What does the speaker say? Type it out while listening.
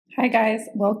Hi guys,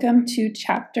 welcome to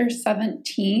chapter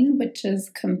 17, which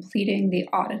is completing the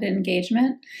audit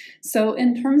engagement. So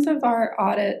in terms of our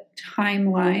audit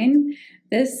timeline,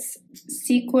 this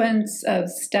sequence of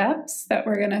steps that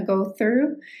we're going to go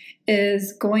through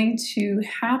is going to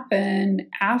happen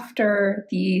after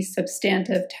the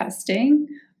substantive testing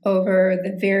over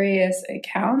the various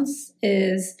accounts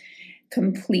is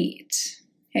complete.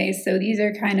 Okay, so these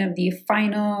are kind of the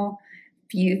final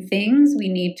few things we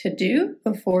need to do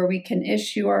before we can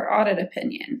issue our audit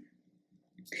opinion.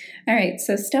 All right,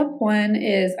 so step one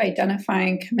is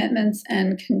identifying commitments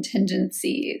and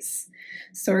contingencies.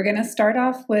 So we're going to start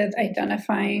off with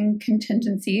identifying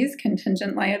contingencies,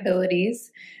 contingent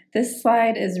liabilities. This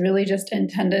slide is really just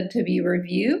intended to be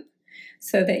reviewed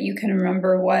so that you can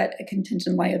remember what a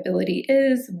contingent liability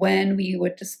is, when we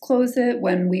would disclose it,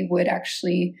 when we would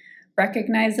actually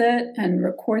recognize it and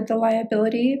record the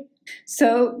liability.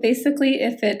 So basically,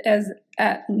 if it is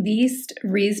at least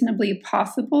reasonably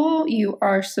possible, you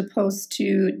are supposed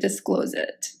to disclose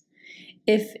it.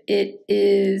 If it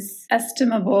is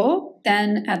estimable,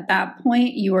 then at that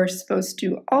point, you are supposed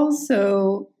to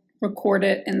also record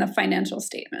it in the financial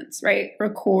statements, right?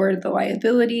 Record the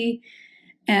liability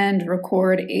and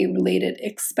record a related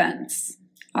expense.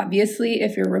 Obviously,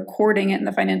 if you're recording it in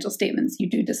the financial statements, you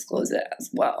do disclose it as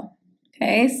well.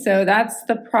 Okay, so that's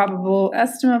the probable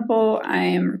estimable. I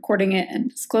am recording it and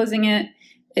disclosing it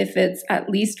if it's at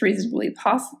least reasonably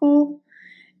possible,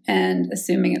 and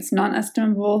assuming it's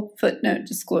non-estimable, footnote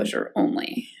disclosure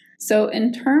only. So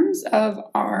in terms of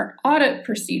our audit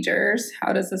procedures,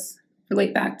 how does this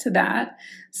relate back to that?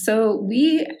 So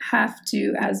we have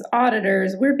to, as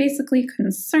auditors, we're basically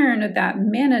concerned that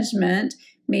management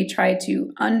may try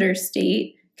to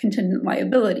understate contingent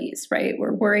liabilities, right?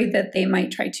 We're worried that they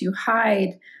might try to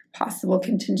hide possible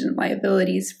contingent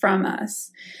liabilities from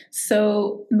us.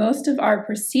 So most of our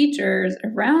procedures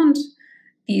around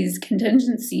these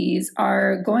contingencies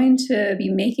are going to be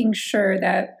making sure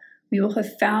that we will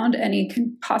have found any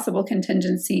possible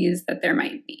contingencies that there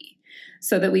might be,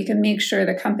 so that we can make sure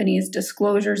the company's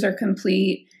disclosures are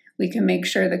complete. We can make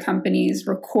sure the company's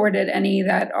recorded any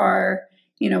that are,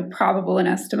 probable and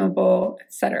estimable,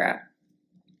 etc.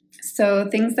 So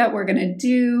things that we're going to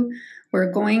do,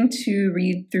 we're going to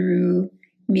read through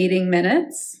meeting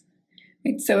minutes.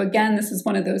 Right? So again, this is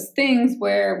one of those things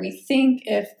where we think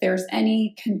if there's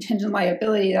any contingent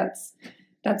liability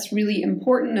that's really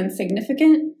important and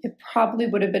significant, it probably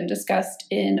would have been discussed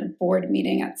in a board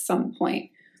meeting at some point.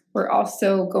 We're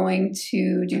also going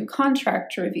to do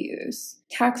contract reviews,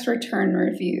 tax return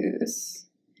reviews,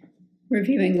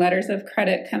 reviewing letters of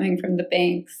credit coming from the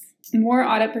banks. More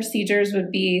audit procedures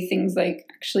would be things like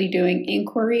actually doing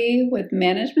inquiry with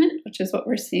management, which is what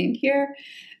we're seeing here.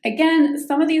 Again,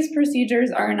 some of these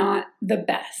procedures are not the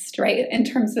best, right, in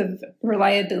terms of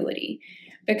reliability,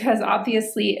 because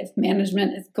obviously if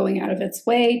management is going out of its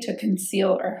way to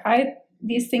conceal or hide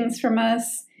these things from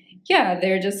us, yeah,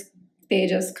 they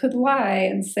just could lie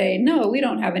and say, no, we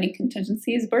don't have any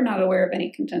contingencies. We're not aware of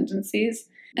any contingencies.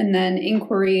 And then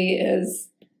inquiry is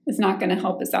not going to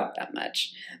help us out that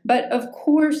much. But of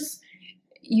course,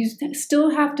 you still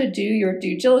have to do your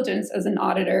due diligence as an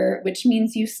auditor, which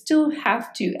means you still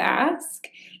have to ask.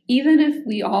 Even if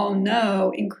we all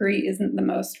know inquiry isn't the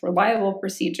most reliable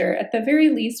procedure, at the very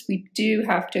least, we do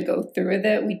have to go through with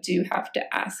it. We do have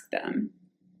to ask them.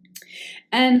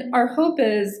 And our hope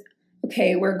is,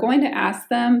 okay, we're going to ask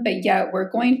them, but yet we're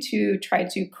going to try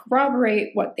to corroborate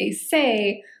what they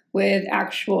say with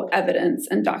actual evidence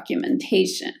and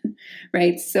documentation,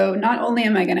 right? So not only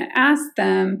am I going to ask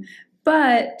them,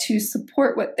 but to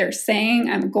support what they're saying,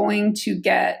 I'm going to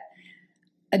get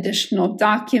additional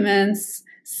documents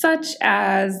such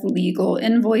as legal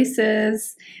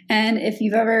invoices. And if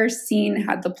you've ever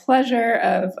had the pleasure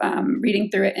of reading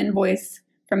through an invoice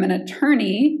from an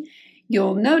attorney,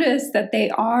 you'll notice that they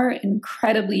are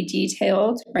incredibly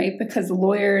detailed, right? Because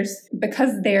lawyers,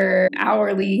 because their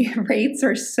hourly rates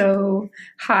are so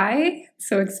high,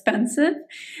 so expensive,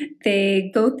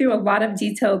 they go through a lot of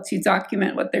detail to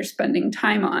document what they're spending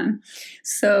time on.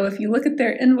 So if you look at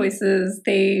their invoices,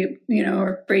 they,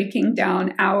 are breaking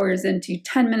down hours into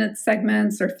 10-minute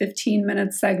segments or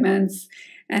 15-minute segments,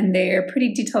 and they are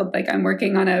pretty detailed. Like, I'm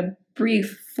working on a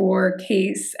brief for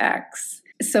case X.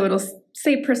 So it'll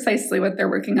say precisely what they're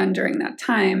working on during that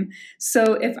time.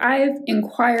 So if I've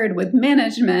inquired with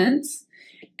management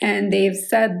and they've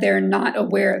said they're not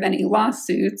aware of any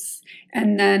lawsuits,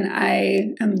 and then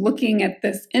I am looking at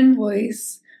this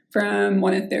invoice from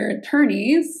one of their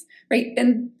attorneys right?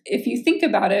 And if you think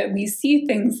about it, we see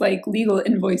things like legal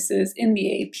invoices in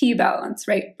the AP balance,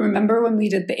 right? Remember when we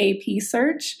did the AP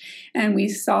search and we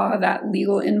saw that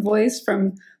legal invoice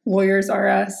from Lawyers R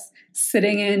Us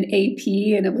sitting in AP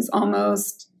and it was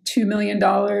almost $2 million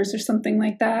or something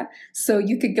like that. So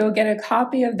you could go get a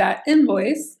copy of that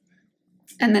invoice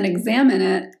and then examine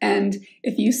it. And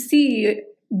if you see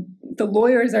the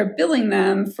lawyers are billing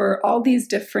them for all these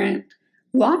different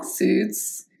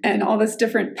lawsuits and all this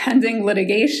different pending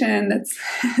litigation, that's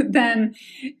then,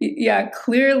 yeah,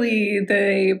 clearly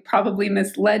they probably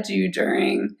misled you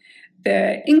during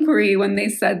the inquiry when they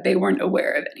said they weren't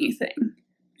aware of anything,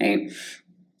 right?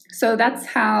 So that's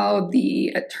how the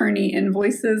attorney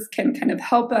invoices can kind of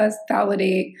help us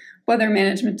validate whether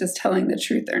management is telling the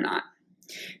truth or not.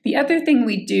 The other thing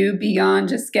we do beyond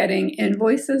just getting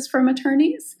invoices from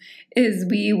attorneys is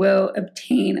we will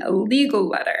obtain a legal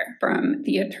letter from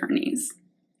the attorneys.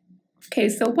 Okay,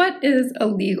 so what is a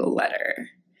legal letter?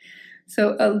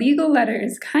 So a legal letter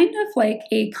is kind of like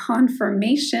a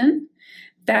confirmation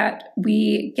that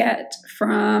we get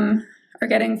from, or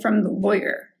getting from the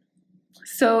lawyer.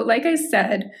 So like I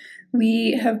said,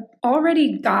 we have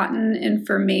already gotten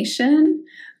information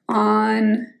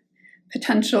on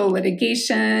potential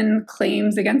litigation,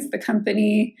 claims against the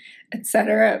company,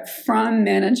 etc., from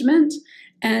management.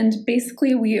 And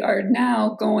basically we are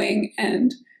now going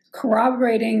and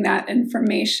corroborating that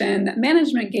information that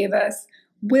management gave us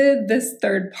with this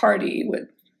third party,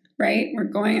 right? We're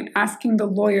going and asking the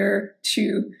lawyer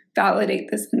to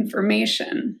validate this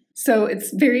information. So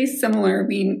it's very similar.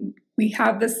 We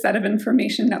have this set of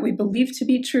information that we believe to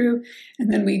be true,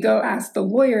 and then we go ask the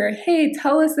lawyer, hey,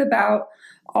 tell us about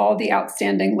all the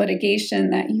outstanding litigation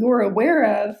that you're aware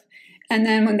of. And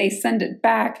then when they send it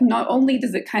back, not only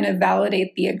does it kind of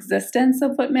validate the existence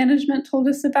of what management told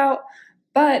us about,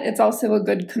 but it's also a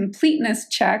good completeness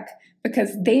check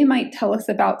because they might tell us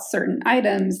about certain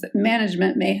items that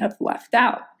management may have left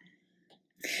out.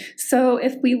 So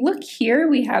if we look here,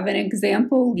 we have an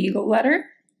example legal letter.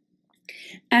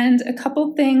 And a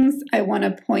couple things I want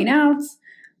to point out.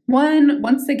 One,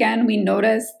 once again, we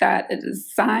notice that it is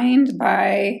signed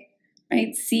by,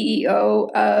 right,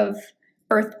 CEO of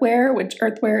Earthware, which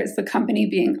Earthware is the company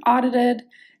being audited,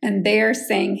 and they're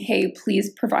saying, hey, please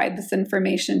provide this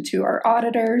information to our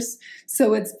auditors.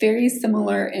 So it's very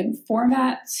similar in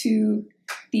format to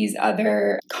these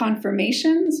other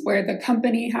confirmations where the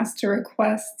company has to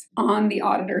request on the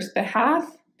auditor's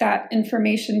behalf that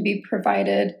information be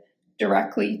provided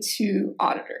directly to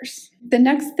auditors. The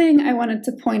next thing I wanted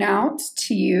to point out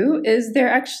to you is there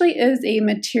actually is a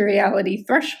materiality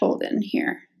threshold in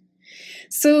here.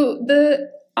 So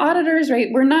the auditors, right,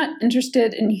 we're not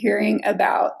interested in hearing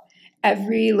about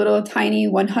every little tiny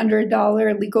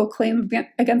 $100 legal claim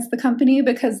against the company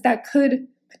because that could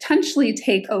potentially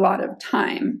take a lot of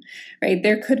time, right?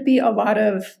 There could be a lot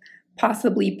of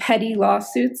possibly petty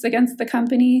lawsuits against the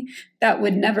company that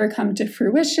would never come to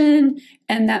fruition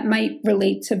and that might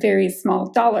relate to very small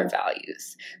dollar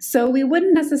values. So we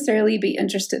wouldn't necessarily be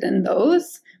interested in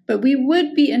those, but we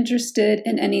would be interested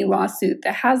in any lawsuit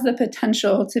that has the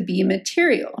potential to be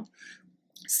material.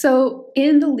 So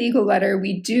in the legal letter,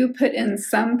 we do put in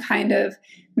some kind of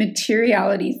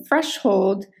materiality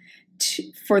threshold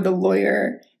for the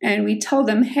lawyer, and we tell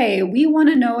them, hey, we want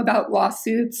to know about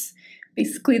lawsuits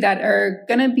basically that are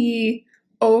going to be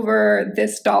over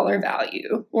this dollar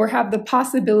value or have the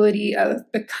possibility of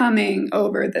becoming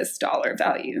over this dollar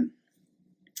value.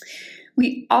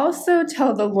 We also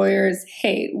tell the lawyers,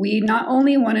 hey, we not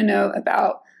only want to know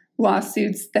about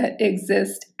lawsuits that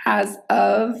exist as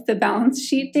of the balance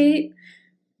sheet date,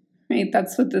 right?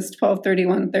 That's what this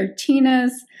 12/31/13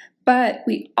 is. But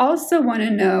we also want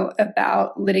to know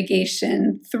about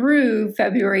litigation through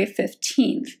February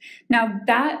 15th. Now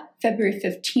that February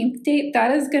 15th date,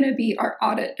 that is going to be our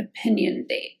audit opinion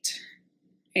date.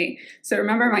 Okay, so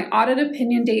remember my audit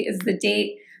opinion date is the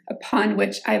date upon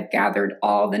which I've gathered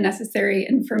all the necessary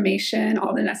information,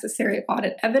 all the necessary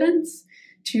audit evidence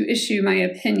to issue my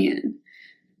opinion.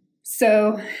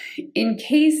 So in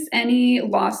case any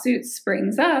lawsuit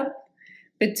springs up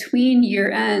between year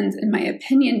end and my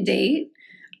opinion date,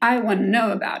 I want to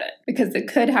know about it because it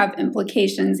could have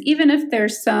implications. Even if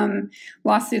there's some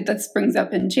lawsuit that springs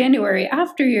up in January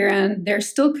after year end, there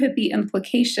still could be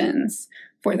implications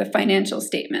for the financial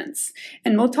statements.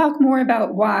 And we'll talk more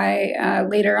about why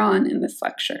later on in this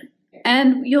lecture.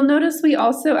 And you'll notice we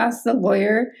also ask the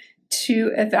lawyer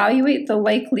to evaluate the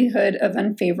likelihood of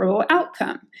unfavorable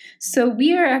outcome. So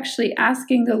we are actually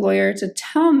asking the lawyer to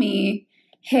tell me,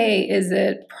 hey, is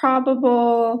it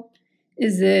probable?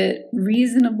 Is it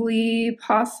reasonably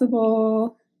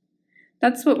possible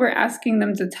That's what we're asking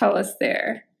them to tell us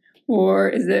there. Or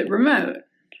is it remote?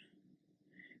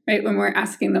 Right, when we're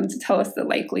asking them to tell us the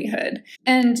likelihood.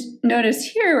 And notice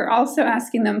here, we're also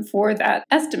asking them for that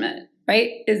estimate,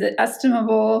 right? Is it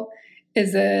estimable?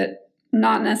 Is it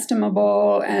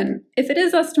non-estimable? And if it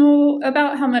is estimable,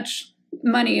 about how much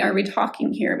money are we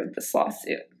talking here with this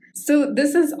lawsuit? So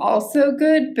this is also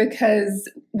good because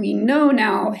we know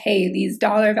now, hey, these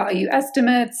dollar value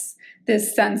estimates,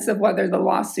 this sense of whether the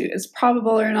lawsuit is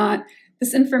probable or not,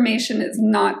 this information is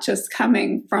not just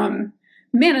coming from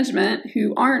management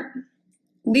who aren't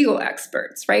legal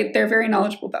experts, right? They're very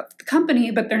knowledgeable about the company,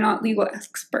 but they're not legal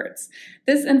experts.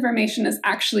 This information is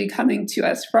actually coming to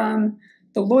us from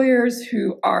the lawyers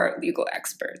who are legal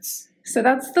experts. So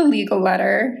that's the legal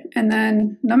letter. And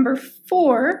then number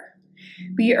 4,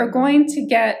 we are going to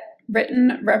get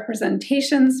written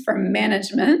representations from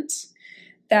management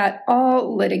that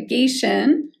all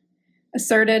litigation,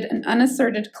 asserted and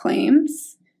unasserted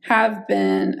claims, have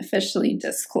been officially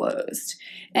disclosed.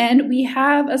 And we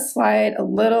have a slide a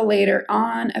little later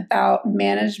on about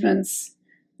management's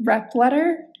rep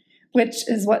letter, which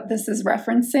is what this is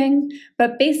referencing.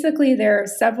 But basically, there are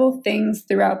several things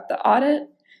throughout the audit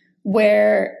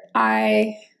where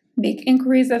I make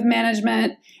inquiries of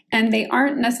management, and they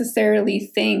aren't necessarily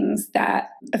things that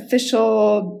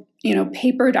official,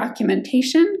 paper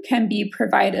documentation can be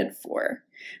provided for,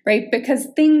 right? Because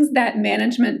things that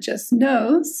management just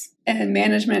knows and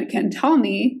management can tell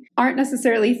me aren't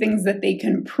necessarily things that they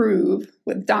can prove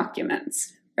with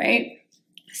documents, right?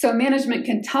 So management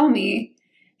can tell me,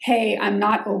 hey, I'm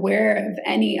not aware of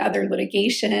any other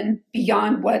litigation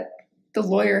beyond what the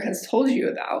lawyer has told you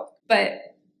about,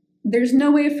 but there's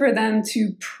no way for them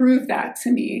to prove that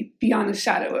to me beyond a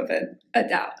shadow of a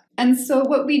doubt. And so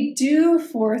what we do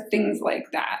for things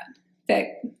like that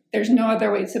there's no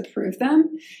other way to prove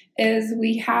them, is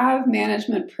we have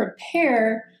management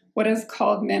prepare what is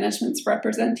called management's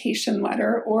representation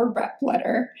letter or rep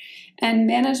letter. And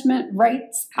management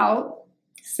writes out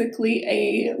basically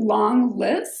a long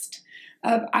list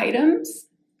of items,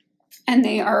 and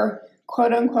they are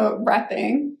quote unquote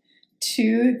repping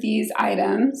to these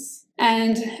items.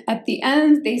 And at the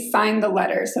end, they sign the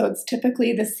letter. So it's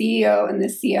typically the CEO and the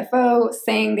CFO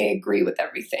saying they agree with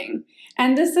everything.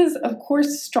 And this is, of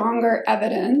course, stronger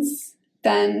evidence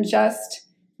than just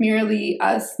merely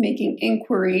us making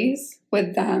inquiries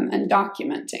with them and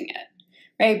documenting it,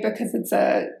 right? Because it's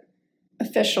an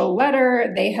official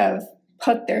letter. They have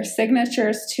put their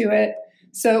signatures to it.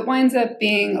 So it winds up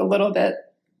being a little bit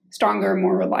stronger,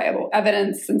 more reliable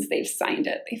evidence since they've signed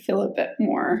it. They feel a bit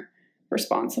more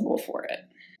responsible for it.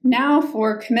 Now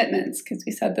for commitments, because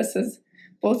we said this is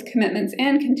both commitments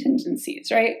and contingencies,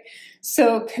 right?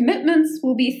 So commitments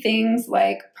will be things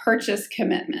like purchase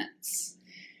commitments,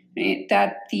 right,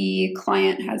 that the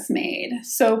client has made.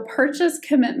 So purchase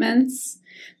commitments,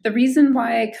 the reason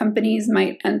why companies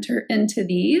might enter into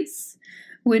these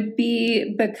would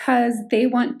be because they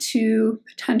want to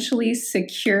potentially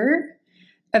secure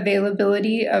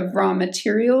availability of raw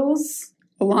materials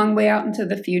a long way out into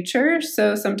the future.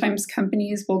 So sometimes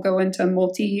companies will go into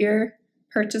multi-year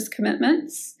purchase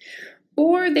commitments,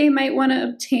 or they might want to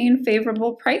obtain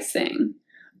favorable pricing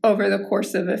over the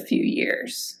course of a few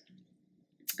years.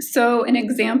 So an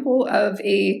example of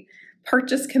a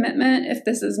purchase commitment, if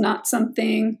this is not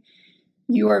something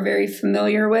you are very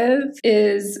familiar with,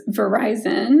 is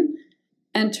Verizon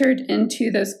entered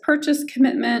into this purchase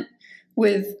commitment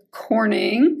with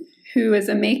Corning, who is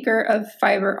a maker of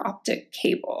fiber optic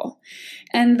cable.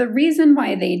 And the reason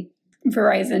why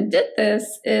Verizon did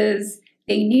this is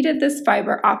they needed this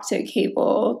fiber optic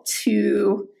cable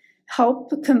to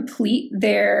help complete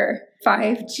their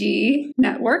 5G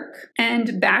network.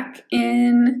 And back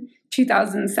in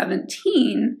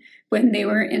 2017, when they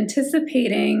were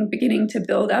anticipating beginning to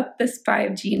build up this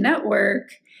 5G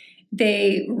network,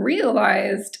 they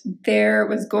realized there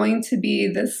was going to be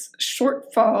this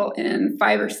shortfall in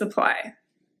fiber supply.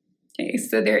 Okay,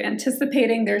 so they're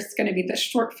anticipating there's going to be this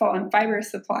shortfall in fiber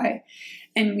supply.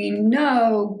 And we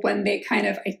know when they kind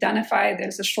of identify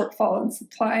there's a shortfall in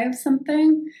supply of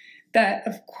something, that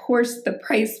of course the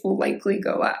price will likely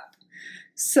go up.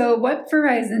 So what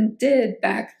Verizon did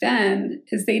back then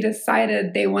is they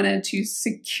decided they wanted to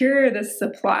secure the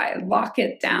supply, lock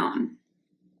it down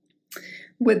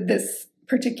with this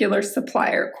particular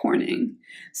supplier, Corning.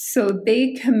 So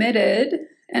they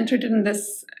entered in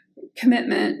this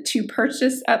commitment to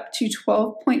purchase up to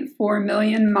 12.4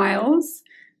 million miles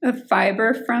of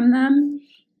fiber from them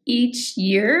each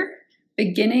year,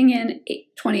 beginning in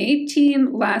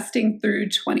 2018, lasting through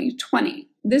 2020.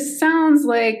 This sounds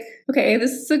like, okay,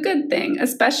 this is a good thing,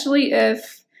 especially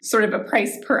if sort of a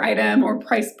price per item or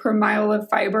price per mile of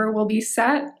fiber will be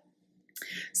set.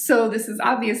 So this is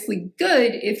obviously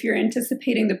good if you're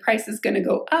anticipating the price is going to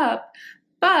go up,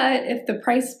 but if the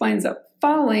price winds up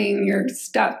falling, you're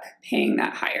stuck paying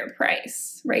that higher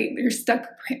price, right? You're stuck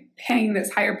paying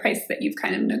this higher price that you've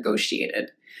kind of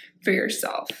negotiated for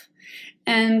yourself.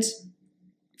 And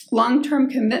long-term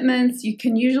commitments, you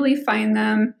can usually find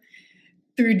them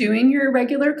through doing your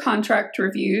regular contract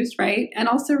reviews, right? And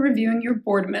also reviewing your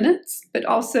board minutes, but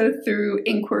also through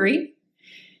inquiry.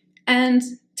 And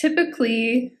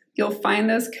typically, you'll find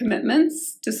those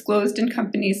commitments disclosed in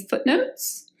companies'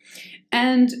 footnotes.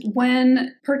 And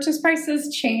when purchase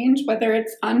prices change, whether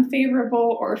it's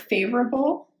unfavorable or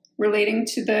favorable relating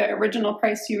to the original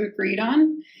price you agreed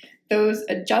on, those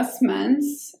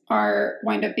adjustments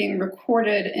wind up being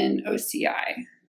recorded in OCI.